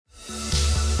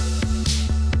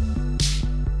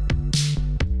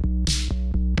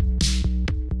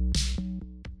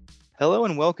Hello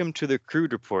and welcome to the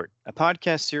Crude Report, a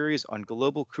podcast series on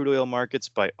global crude oil markets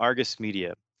by Argus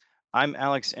Media. I'm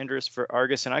Alex Endres for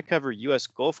Argus, and I cover U.S.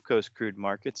 Gulf Coast crude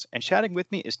markets. And chatting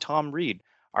with me is Tom Reed,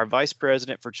 our Vice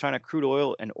President for China Crude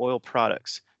Oil and Oil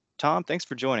Products. Tom, thanks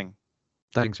for joining.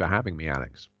 Thanks for having me,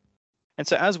 Alex. And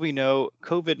so, as we know,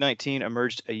 COVID-19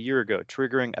 emerged a year ago,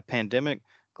 triggering a pandemic,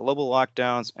 global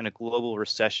lockdowns, and a global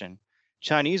recession.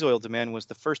 Chinese oil demand was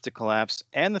the first to collapse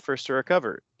and the first to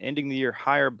recover, ending the year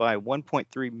higher by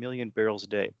 1.3 million barrels a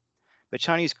day. But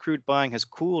Chinese crude buying has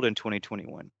cooled in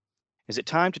 2021. Is it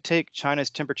time to take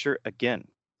China's temperature again?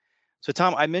 So,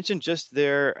 Tom, I mentioned just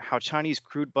there how Chinese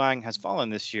crude buying has fallen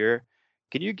this year.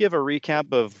 Can you give a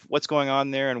recap of what's going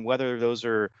on there and whether those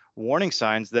are warning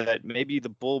signs that maybe the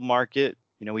bull market,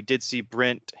 we did see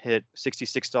Brent hit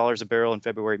 $66 a barrel in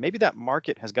February. Maybe that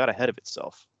market has got ahead of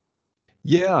itself.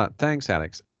 Yeah, thanks,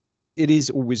 Alex. It is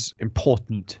always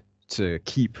important to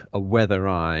keep a weather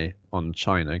eye on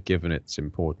China, given its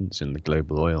importance in the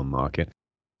global oil market.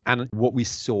 And what we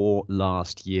saw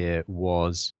last year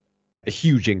was a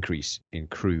huge increase in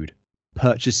crude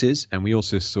purchases. And we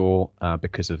also saw,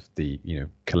 because of the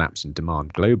collapse in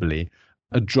demand globally,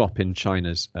 a drop in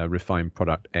China's refined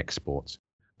product exports.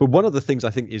 But one of the things I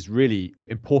think is really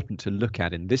important to look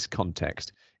at in this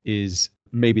context is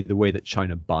maybe the way that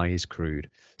China buys crude.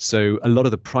 So a lot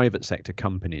of the private sector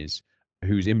companies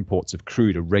whose imports of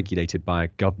crude are regulated by a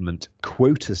government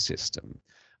quota system,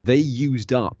 they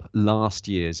used up last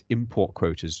year's import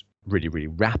quotas really, really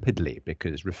rapidly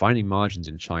because refining margins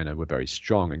in China were very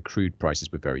strong and crude prices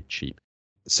were very cheap.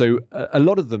 So a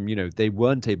lot of them, they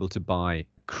weren't able to buy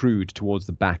crude towards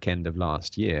the back end of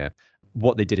last year.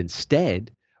 What they did instead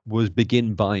was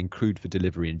begin buying crude for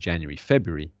delivery in January,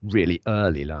 February, really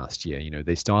early last year.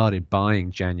 They started buying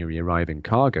January arriving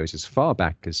cargoes as far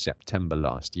back as September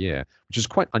last year, which is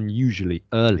quite unusually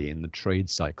early in the trade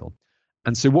cycle.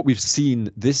 And so what we've seen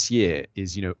this year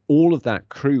is, all of that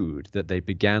crude that they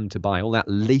began to buy, all that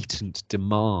latent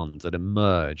demand that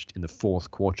emerged in the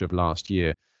fourth quarter of last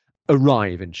year,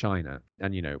 arrive in China.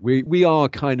 And, we are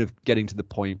kind of getting to the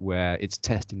point where it's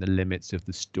testing the limits of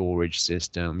the storage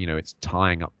system. It's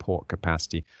tying up port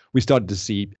capacity. We started to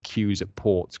see queues at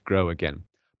ports grow again.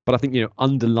 But I think,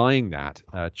 underlying that,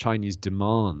 Chinese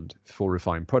demand for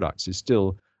refined products is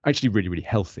still actually really, really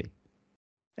healthy.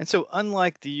 And so,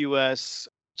 unlike the US,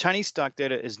 Chinese stock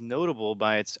data is notable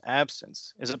by its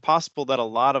absence. Is it possible that a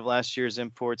lot of last year's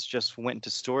imports just went into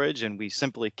storage and we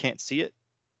simply can't see it?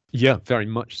 Yeah, very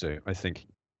much so. I think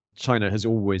China has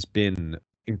always been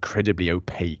incredibly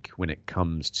opaque when it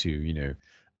comes to,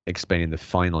 explaining the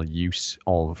final use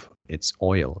of its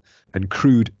oil. And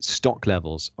crude stock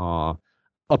levels are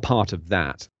a part of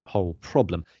that whole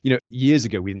problem. Years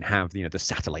ago, we didn't have, the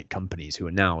satellite companies who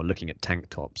are now looking at tank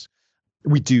tops.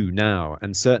 We do now.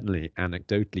 And certainly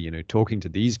anecdotally, talking to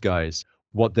these guys,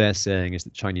 what they're saying is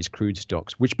that Chinese crude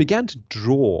stocks, which began to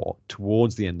draw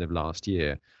towards the end of last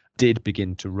year, did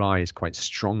begin to rise quite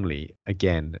strongly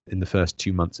again in the first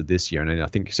 2 months of this year. And I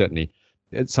think certainly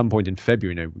at some point in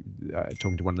February,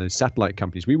 talking to one of those satellite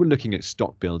companies, we were looking at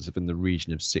stock builds of in the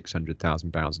region of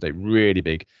 600,000 barrels a day, really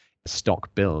big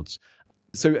stock builds.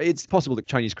 So it's possible that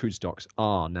Chinese crude stocks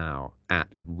are now at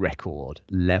record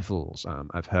levels.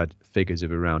 I've heard figures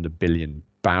of around 1 billion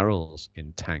barrels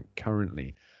in tank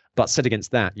currently. But set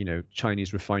against that,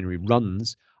 Chinese refinery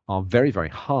runs are very, very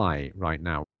high right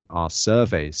now. Our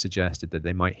surveys suggested that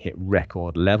they might hit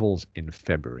record levels in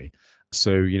February.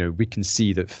 So, we can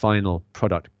see that final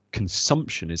product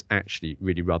consumption is actually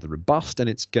really rather robust, and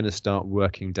it's going to start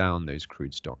working down those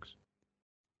crude stocks.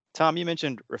 Tom, you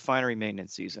mentioned refinery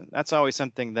maintenance season. That's always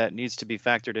something that needs to be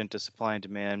factored into supply and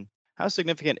demand. How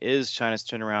significant is China's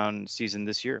turnaround season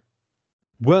this year?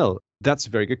 Well, that's a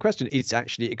very good question. It's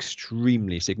actually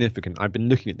extremely significant. I've been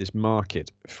looking at this market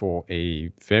for a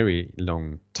very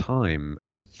long time,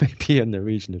 maybe in the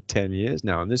region of 10 years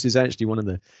now. And this is actually one of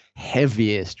the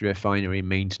heaviest refinery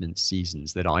maintenance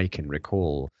seasons that I can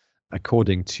recall.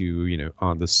 According to,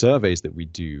 the surveys that we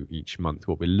do each month,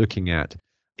 what we're looking at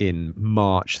in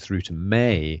March through to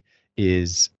May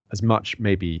is as much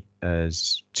maybe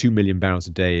as 2 million barrels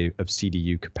a day of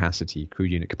CDU capacity,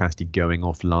 crude unit capacity, going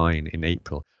offline in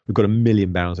April. We've got 1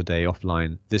 million barrels a day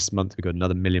offline this month. We've got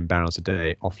another 1 million barrels a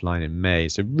day offline in May.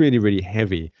 So really, really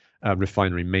heavy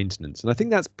refinery maintenance. And I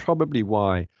think that's probably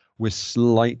why we're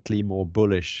slightly more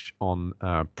bullish on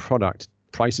product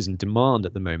prices and demand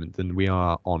at the moment than we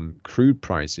are on crude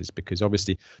prices, because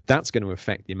obviously that's going to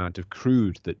affect the amount of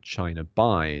crude that China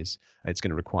buys. It's going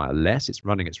to require less. It's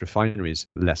running its refineries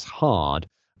less hard.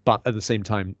 But at the same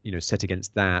time, set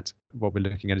against that, what we're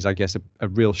looking at is, I guess, a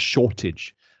real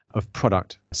shortage of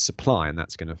product supply, and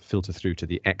that's going to filter through to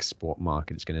the export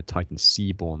market. It's going to tighten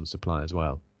seaborne supply as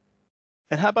well.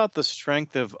 And how about the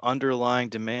strength of underlying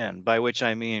demand, by which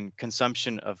I mean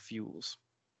consumption of fuels?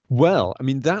 Well, I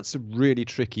mean, that's a really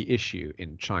tricky issue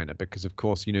in China because, of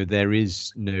course, there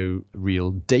is no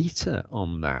real data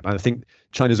on that. I think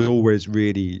China's always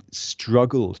really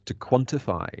struggled to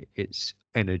quantify its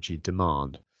energy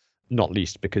demand, not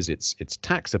least because it's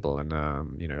taxable, and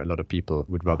a lot of people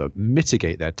would rather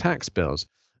mitigate their tax bills.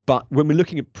 But when we're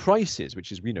looking at prices,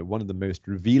 which is one of the most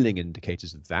revealing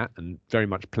indicators of that, and very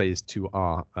much plays to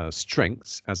our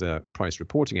strengths as a price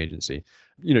reporting agency,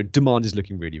 demand is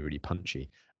looking really, really punchy.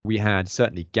 We had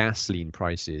certainly gasoline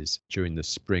prices during the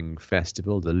Spring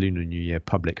Festival, the Lunar New Year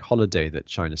public holiday that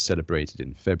China celebrated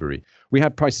in February. We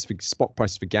had spot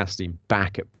prices for gasoline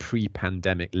back at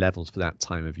pre-pandemic levels for that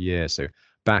time of year. So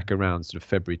back around sort of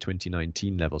February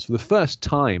 2019 levels for the first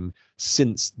time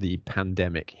since the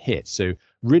pandemic hit. So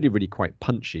really, really quite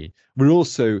punchy. We're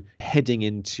also heading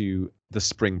into the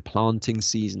spring planting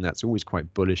season. That's always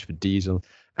quite bullish for diesel.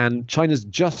 And China's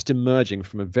just emerging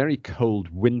from a very cold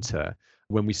winter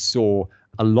when we saw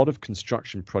a lot of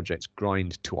construction projects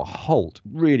grind to a halt,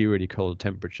 really, really cold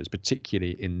temperatures,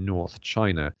 particularly in North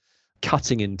China,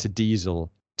 cutting into diesel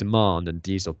demand and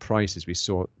diesel prices. We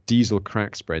saw diesel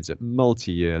crack spreads at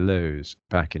multi-year lows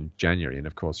back in January. And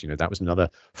of course, that was another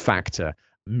factor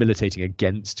militating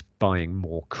against buying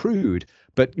more crude.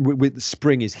 But with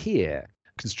spring is here,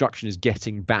 construction is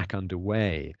getting back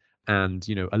underway. And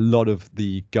a lot of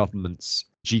the government's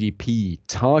GDP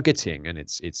targeting, and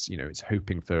it's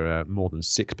hoping for more than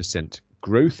 6%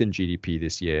 growth in GDP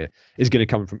this year, is going to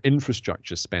come from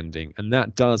infrastructure spending, and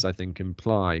that does, I think,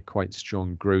 imply quite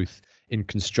strong growth in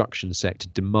construction sector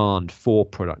demand for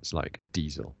products like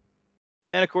diesel.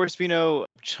 And of course, we know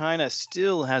China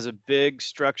still has a big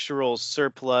structural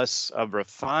surplus of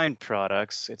refined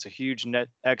products. It's a huge net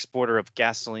exporter of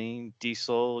gasoline,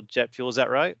 diesel, jet fuel. Is that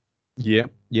right?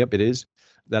 Yep, it is.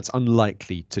 That's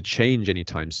unlikely to change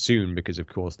anytime soon because, of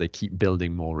course, they keep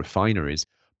building more refineries.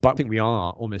 But I think we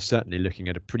are almost certainly looking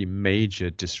at a pretty major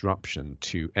disruption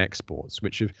to exports,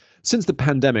 which have, since the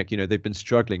pandemic, they've been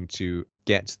struggling to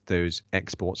get those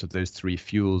exports of those three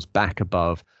fuels back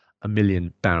above 1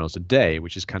 million barrels a day,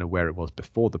 which is kind of where it was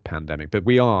before the pandemic. But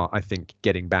we are, I think,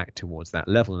 getting back towards that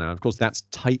level now. Of course, that's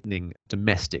tightening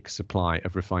domestic supply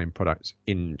of refined products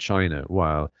in China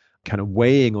while kind of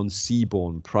weighing on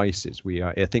seaborne prices.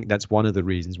 I think that's one of the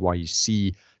reasons why you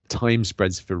see time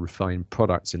spreads for refined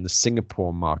products in the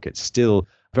Singapore market still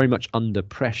very much under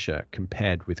pressure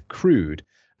compared with crude.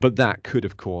 But that could,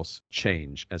 of course,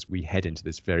 change as we head into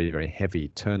this very, very heavy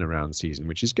turnaround season,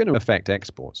 which is going to affect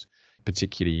exports,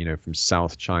 particularly, from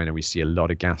South China. We see a lot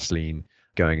of gasoline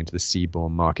going into the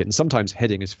seaborne market and sometimes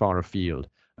heading as far afield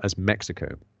as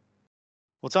Mexico.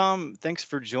 Well, Tom, thanks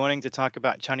for joining to talk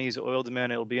about Chinese oil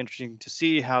demand. It'll be interesting to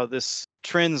see how this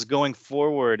trends going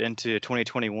forward into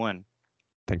 2021.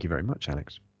 Thank you very much,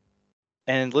 Alex.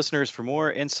 And listeners, for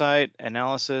more insight,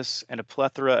 analysis, and a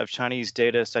plethora of Chinese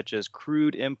data such as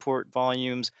crude import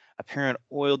volumes, apparent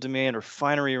oil demand,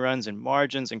 refinery runs and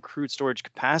margins, and crude storage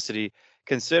capacity,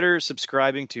 consider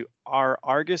subscribing to our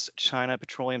Argus China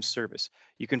Petroleum Service.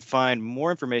 You can find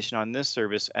more information on this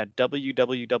service at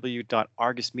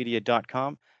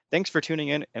www.argusmedia.com. Thanks for tuning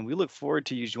in, and we look forward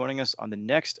to you joining us on the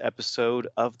next episode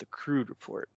of the Crude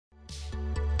Report.